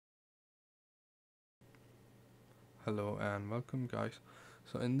Hello and welcome guys.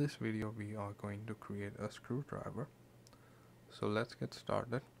 So in this video we are going to create a screwdriver. So let's get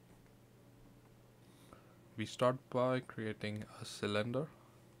started. We start by creating a cylinder,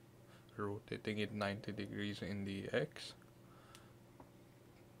 rotating it 90 degrees in the X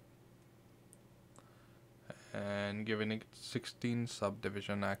and giving it 16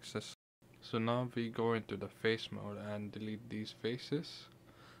 subdivision axes. So now we go into the face mode and delete these faces.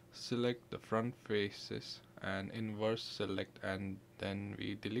 Select the front faces and inverse select and then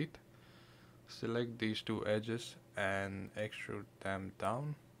we delete. Select these two edges and extrude them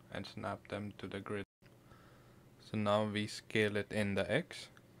down and snap them to the grid. So now we scale it in the X.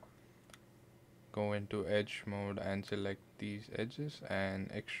 Go into edge mode and select these edges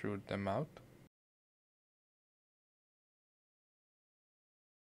and extrude them out.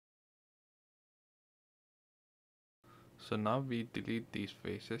 So now we delete these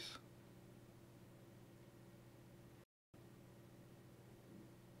faces.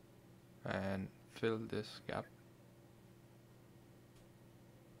 And fill this gap.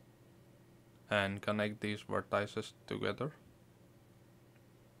 And connect these vertices together.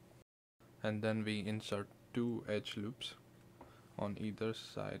 And then we insert two edge loops on either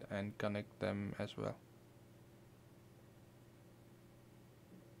side and connect them as well.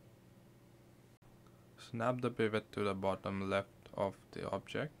 Snap the pivot to the bottom left of the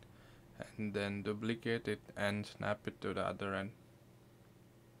object and then duplicate it and snap it to the other end.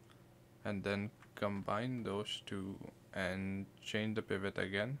 And then combine those two and change the pivot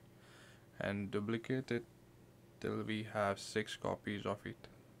again and duplicate it till we have 6 copies of it.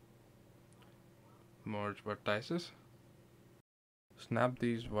 Merge vertices. Snap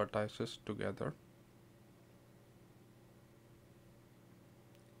these vertices together.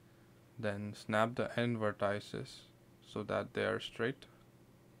 Then snap the end vertices so that they are straight.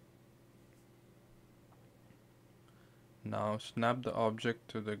 Now snap the object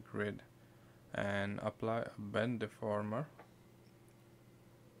to the grid and apply a bend deformer.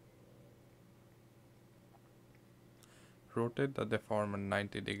 Rotate the deformer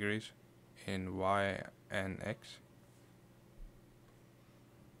 90 degrees in Y and X.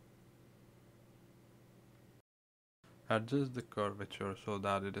 Adjust the curvature so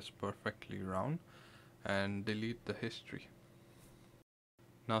that it is perfectly round and delete the history.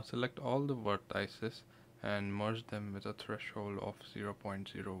 Now select all the vertices and merge them with a threshold of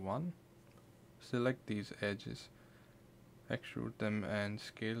 0.01. Select these edges, extrude them and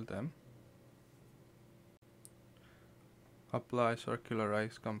scale them. Apply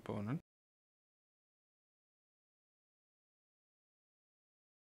circularize component.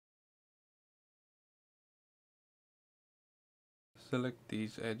 Select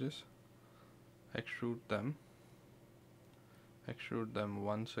these edges, extrude them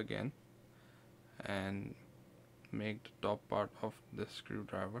once again and make the top part of the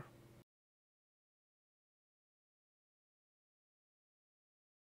screwdriver.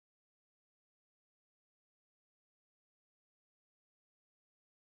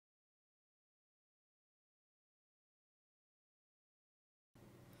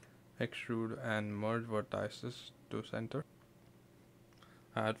 Extrude and merge vertices to center.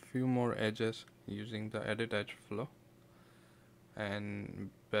 Add few more edges using the edit edge flow and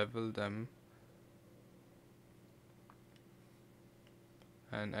bevel them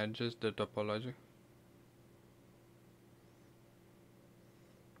and adjust the topology,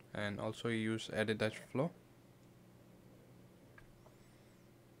 and also use edit edge flow.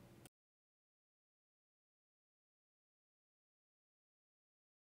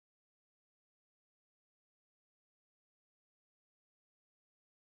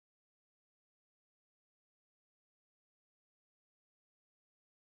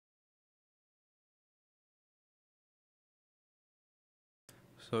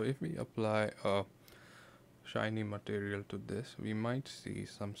 So if we apply a shiny material to this, we might see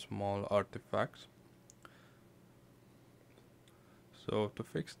some small artifacts. So to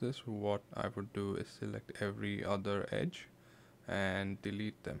fix this, what I would do is select every other edge and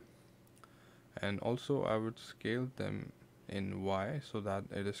delete them. And also I would scale them in Y so that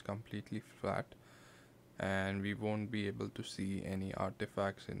it is completely flat and we won't be able to see any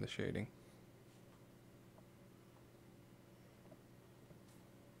artifacts in the shading.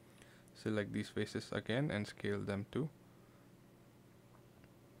 Select these faces again and scale them too.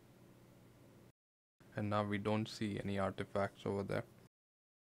 And now we don't see any artifacts over there.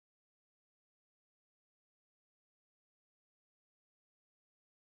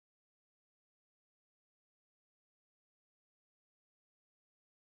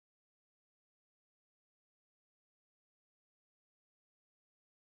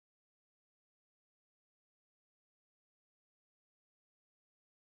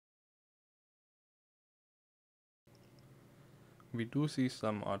 We do see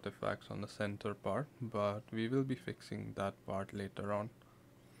some artifacts on the center part, but we will be fixing that part later on.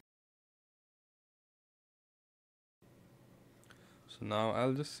 So now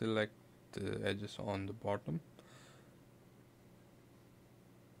I'll just select the edges on the bottom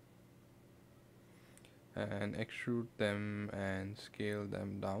and extrude them and scale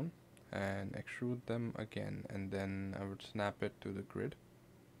them down and extrude them again, and then I would snap it to the grid.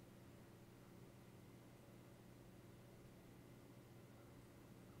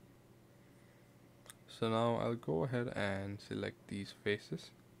 So now I'll go ahead and select these faces.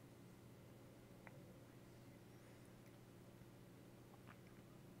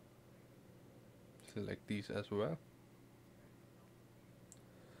 Select these as well.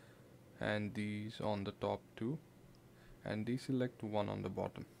 And these on the top too. And deselect one on the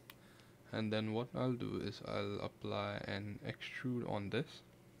bottom. And then what I'll do is I'll apply an extrude on this.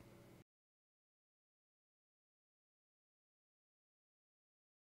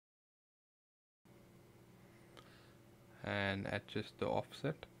 And adjust the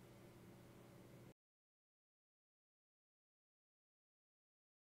offset.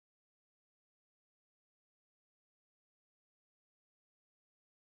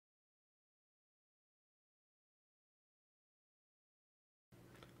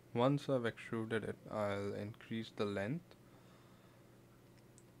 Once I've extruded it, I'll increase the length,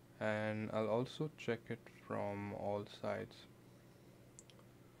 and I'll also check it from all sides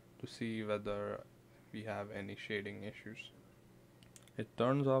to see whether we have any shading issues. It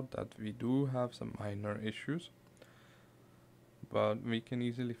turns out that we do have some minor issues, but we can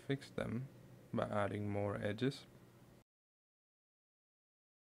easily fix them by adding more edges.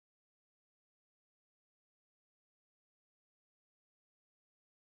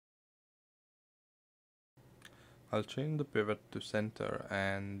 I'll change the pivot to center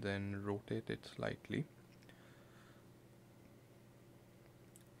and then rotate it slightly.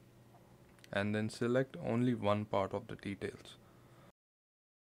 And then select only one part of the details.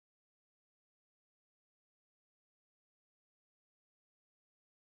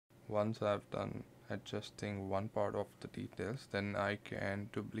 Once I've done adjusting one part of the details, then I can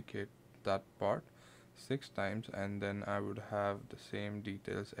duplicate that part 6 times, and then I would have the same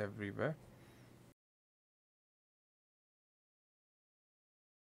details everywhere.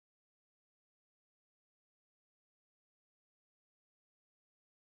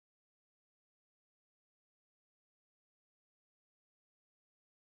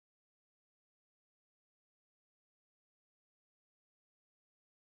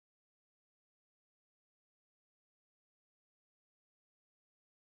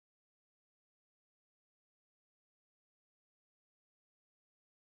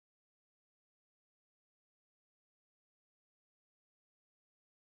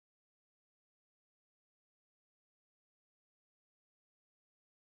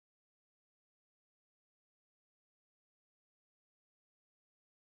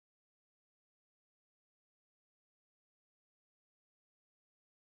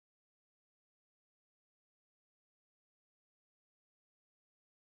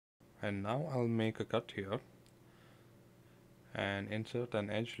 And now I'll make a cut here and insert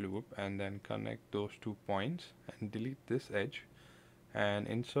an edge loop, and then connect those 2 points and delete this edge and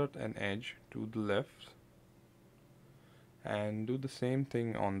insert an edge to the left and do the same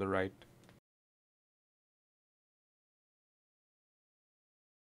thing on the right.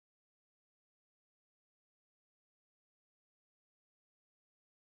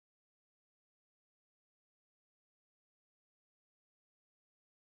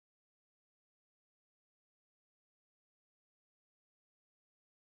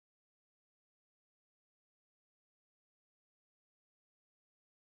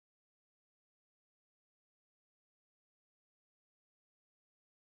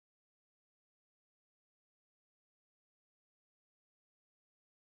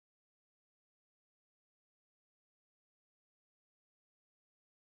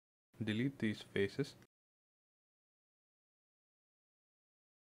 Delete these faces.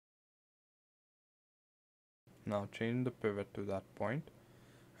 Now change the pivot to that point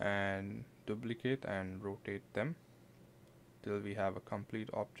and duplicate and rotate them till we have a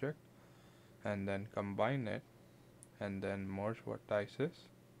complete object, and then combine it and then merge vertices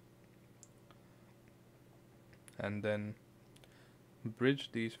and then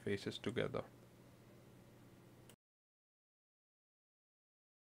bridge these faces together.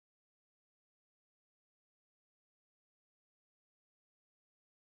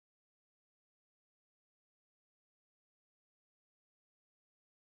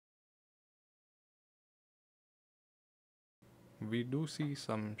 We do see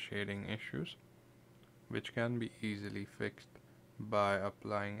some shading issues which can be easily fixed by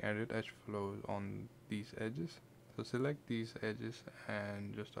applying edit edge flows on these edges. So select these edges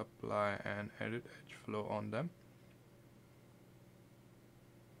and just apply an edit edge flow on them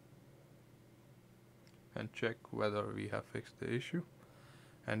and check whether we have fixed the issue.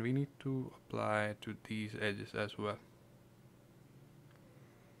 And we need to apply to these edges as well.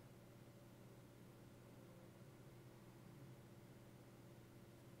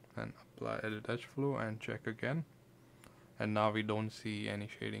 And apply edit edge flow and check again, and now we don't see any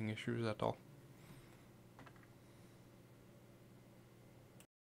shading issues at all.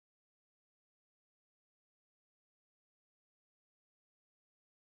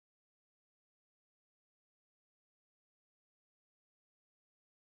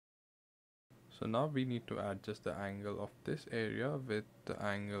 So now we need to adjust the angle of this area with the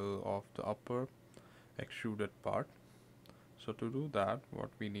angle of the upper extruded part. So to do that, what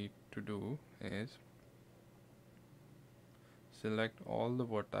we need to do is select all the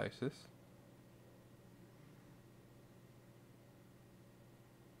vertices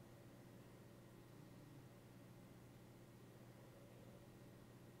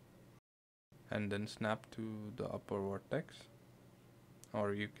and then snap to the upper vertex,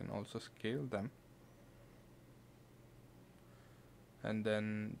 or you can also scale them, and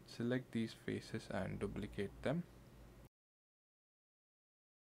then select these faces and duplicate them,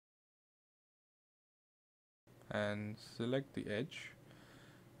 and select the edge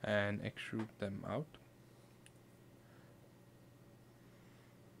and extrude them out.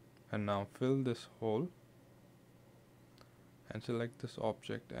 And now fill this hole and select this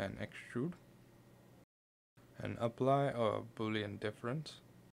object and extrude and apply a Boolean difference.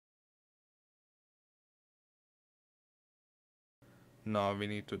 Now we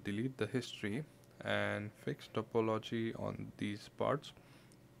need to delete the history and fix topology on these parts.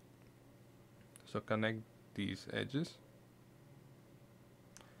 So connect these edges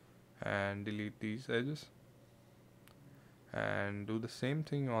and delete these edges, and do the same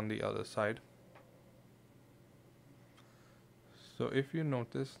thing on the other side. So if you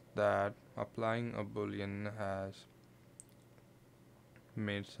notice that applying a Boolean has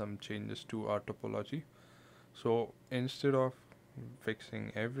made some changes to our topology, so instead of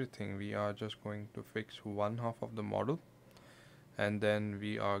fixing everything, we are just going to fix one half of the model, and then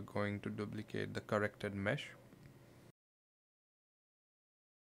we are going to duplicate the corrected mesh.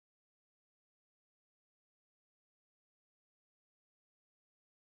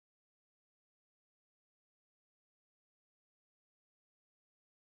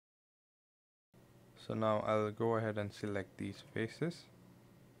 So now I'll go ahead and select these faces,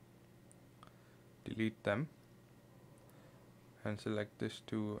 delete them, and select this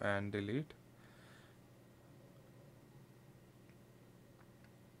too and delete.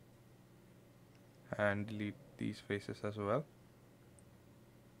 And delete these faces as well.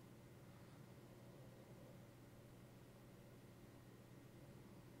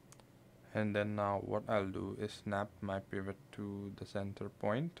 And then now what I'll do is snap my pivot to the center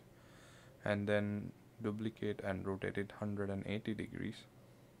point and then duplicate and rotate it 180 degrees.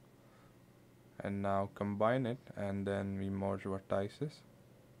 And now combine it, and then we merge vertices.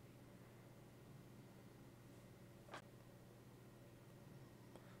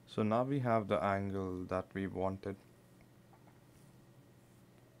 So now we have the angle that we wanted.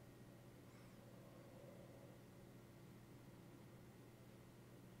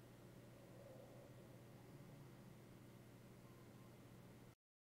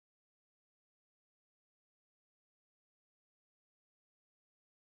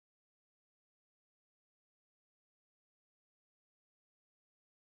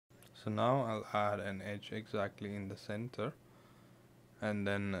 So now I'll add an edge exactly in the center, and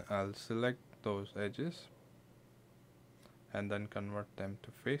then I'll select those edges and then convert them to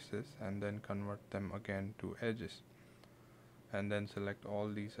faces, and then convert them again to edges, and then select all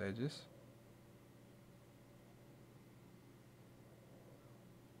these edges.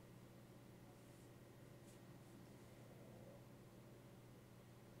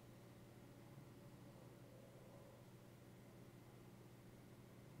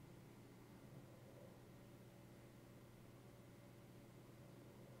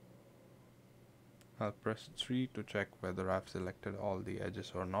 I'll press 3 to check whether I've selected all the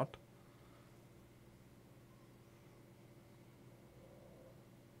edges or not.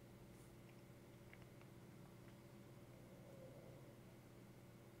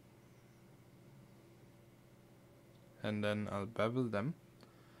 And then I'll bevel them,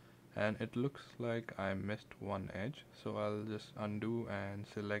 and it looks like I missed one edge, so I'll just undo and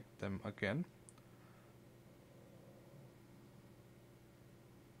select them again.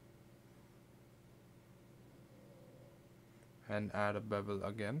 and add a bevel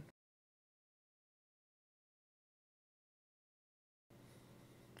again.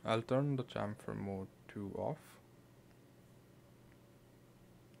 I'll turn the chamfer mode to off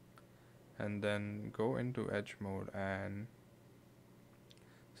and then go into edge mode and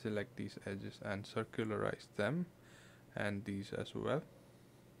select these edges and circularize them and these as well.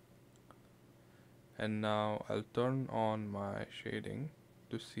 And now I'll turn on my shading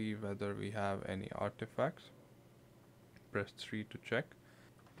to see whether we have any artifacts. Press 3 to check,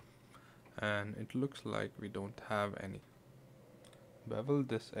 and it looks like we don't have any. Bevel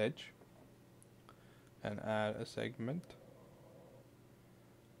this edge and add a segment.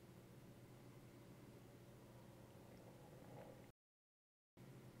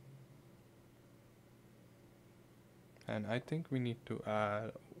 And I think we need to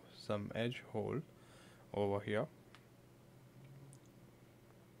add some edge hole over here.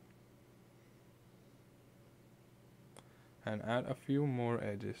 And add a few more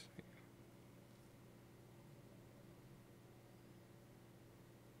edges.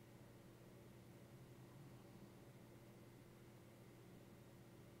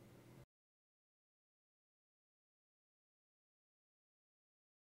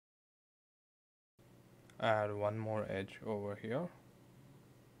 Add one more edge over here.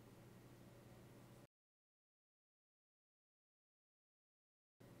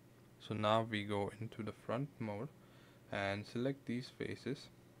 So now we go into the front mode and select these faces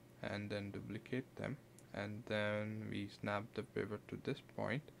and then duplicate them, and then we snap the pivot to this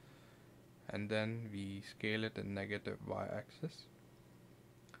point and then we scale it in negative y-axis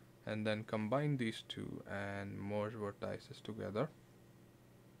and then combine these two and merge vertices together,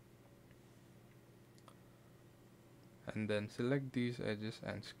 and then select these edges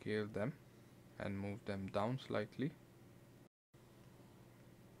and scale them and move them down slightly.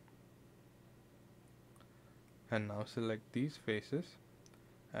 And now select these faces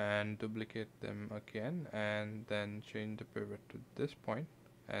and duplicate them again and then change the pivot to this point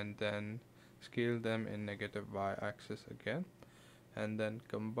and then scale them in negative y-axis again and then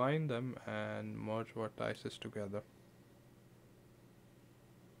combine them and merge vertices together.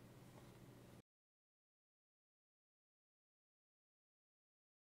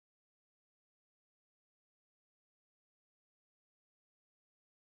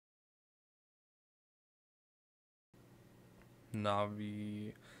 Now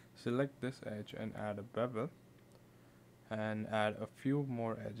we select this edge and add a bevel and add a few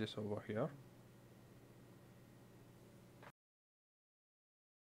more edges over here.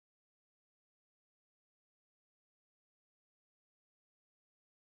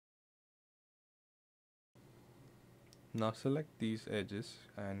 Now select these edges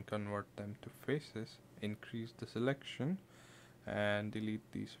and convert them to faces, increase the selection and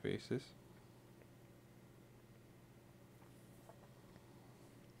delete these faces.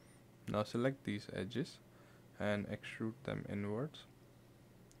 Now select these edges and extrude them inwards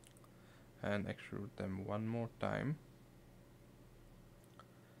and extrude them one more time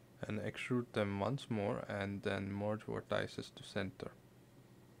and extrude them once more and then merge vertices to center.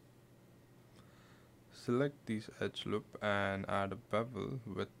 Select these edge loop and add a bevel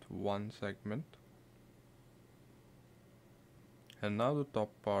with one segment. And now the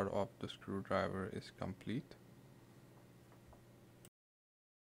top part of the screwdriver is complete.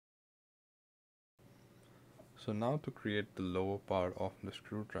 So now to create the lower part of the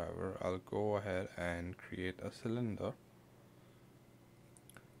screwdriver, I'll go ahead and create a cylinder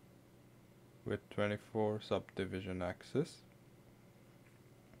with 24 subdivision axes.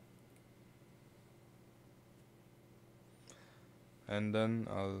 And then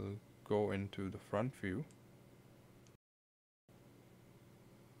I'll go into the front view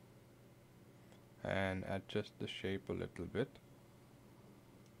and adjust the shape a little bit.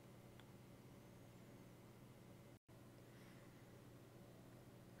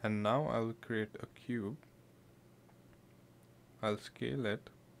 And now I'll create a cube. I'll scale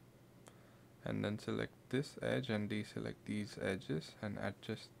it and then select this edge and deselect these edges and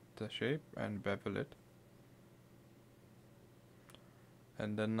adjust the shape and bevel it.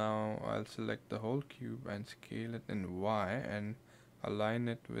 And then now I'll select the whole cube and scale it in Y and align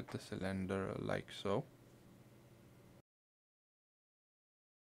it with the cylinder like so.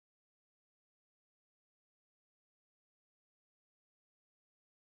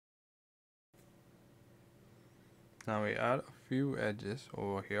 Now we add a few edges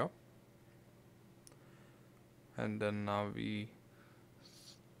over here, and then now we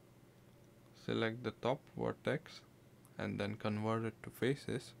select the top vertex and then convert it to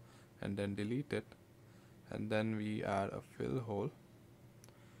faces and then delete it, and then we add a fill hole,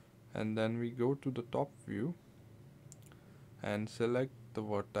 and then we go to the top view and select the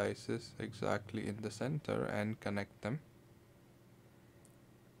vertices exactly in the center and connect them.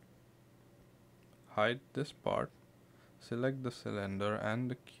 Hide this part, select the cylinder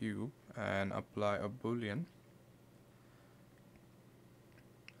and the cube and apply a boolean,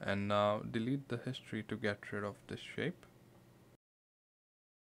 and now delete the history to get rid of this shape.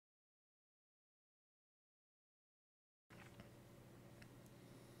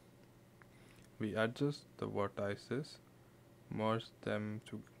 We adjust the vertices, merge them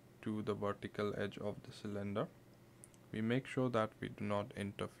to the vertical edge of the cylinder. We make sure that we do not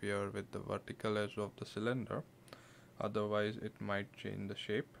interfere with the vertical edge of the cylinder, otherwise it might change the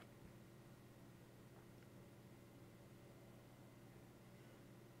shape.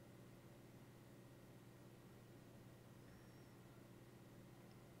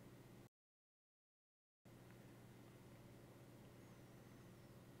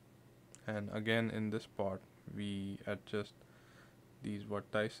 And again in this part we adjust these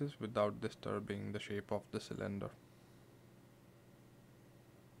vertices without disturbing the shape of the cylinder.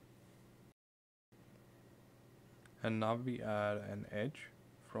 And now we add an edge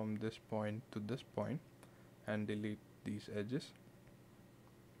from this point to this point and delete these edges.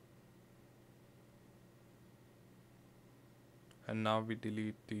 And now we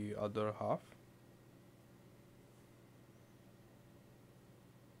delete the other half.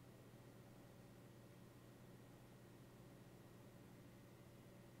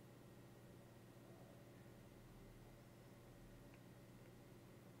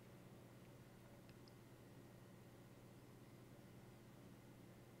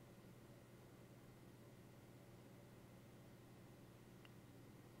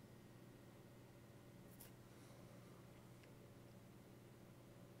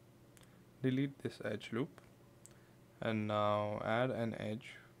 Delete this edge loop, and now add an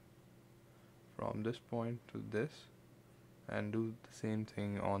edge from this point to this and do the same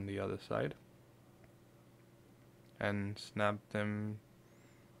thing on the other side and snap them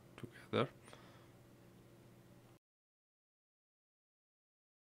together.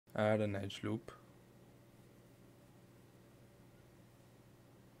 Add an edge loop.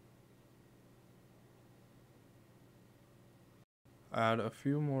 Add a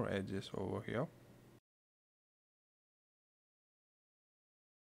few more edges over here.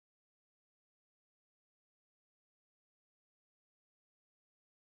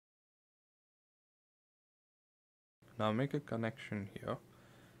 Now make a connection here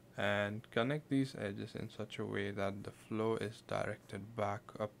and connect these edges in such a way that the flow is directed back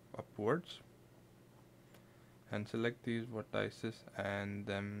upwards, and select these vertices and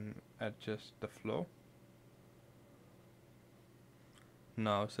then adjust the flow.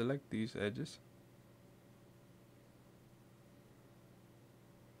 Now select these edges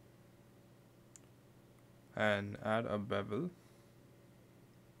and add a bevel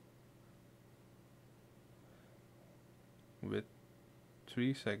with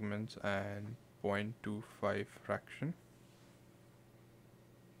 3 segments and 0.25 fraction.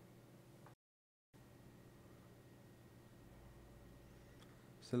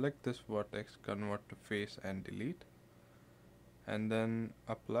 Select this vertex, convert to face and delete, and then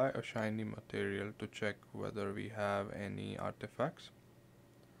apply a shiny material to check whether we have any artifacts.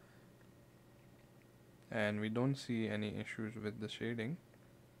 And we don't see any issues with the shading.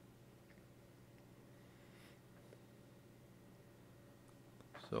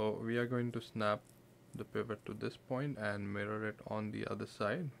 So we are going to snap the pivot to this point and mirror it on the other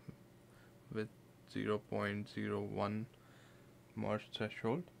side with 0.01 merge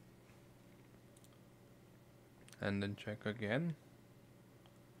threshold, and then check again,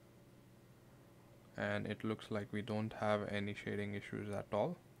 and it looks like we don't have any shading issues at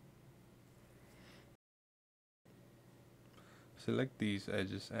all. Select these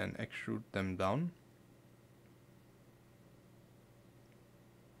edges and extrude them down.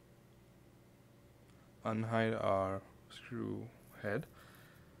 Unhide our screw head.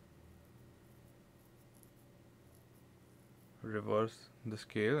 Reverse the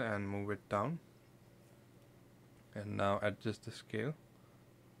scale and move it down. And now adjust the scale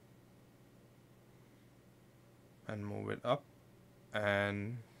and move it up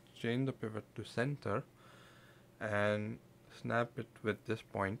and change the pivot to center and snap it with this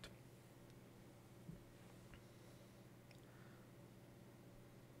point.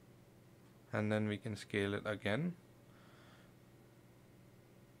 And then we can scale it again.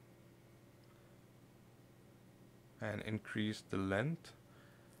 And increase the length.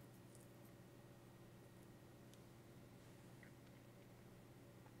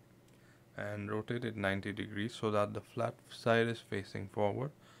 And rotate it 90 degrees so that the flat side is facing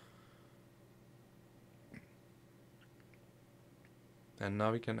forward. And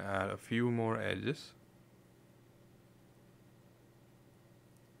now we can add a few more edges.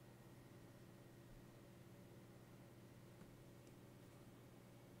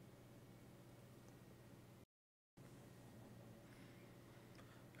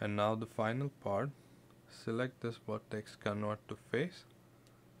 And now the final part, select this vertex, convert to face,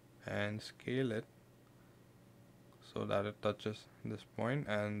 and scale it so that it touches this point,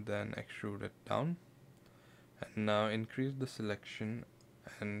 and then extrude it down. And now increase the selection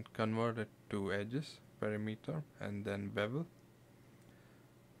and convert it to edges, perimeter, and then bevel.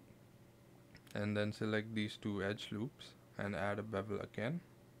 And then select these two edge loops and add a bevel again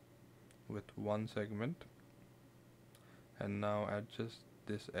with one segment. And now adjust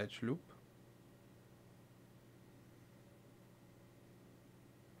this edge loop.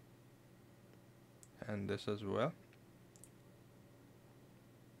 And this as well.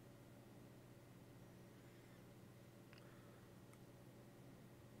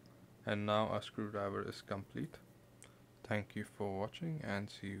 And now our screwdriver is complete. Thank you for watching and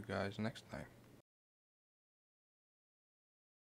see you guys next time.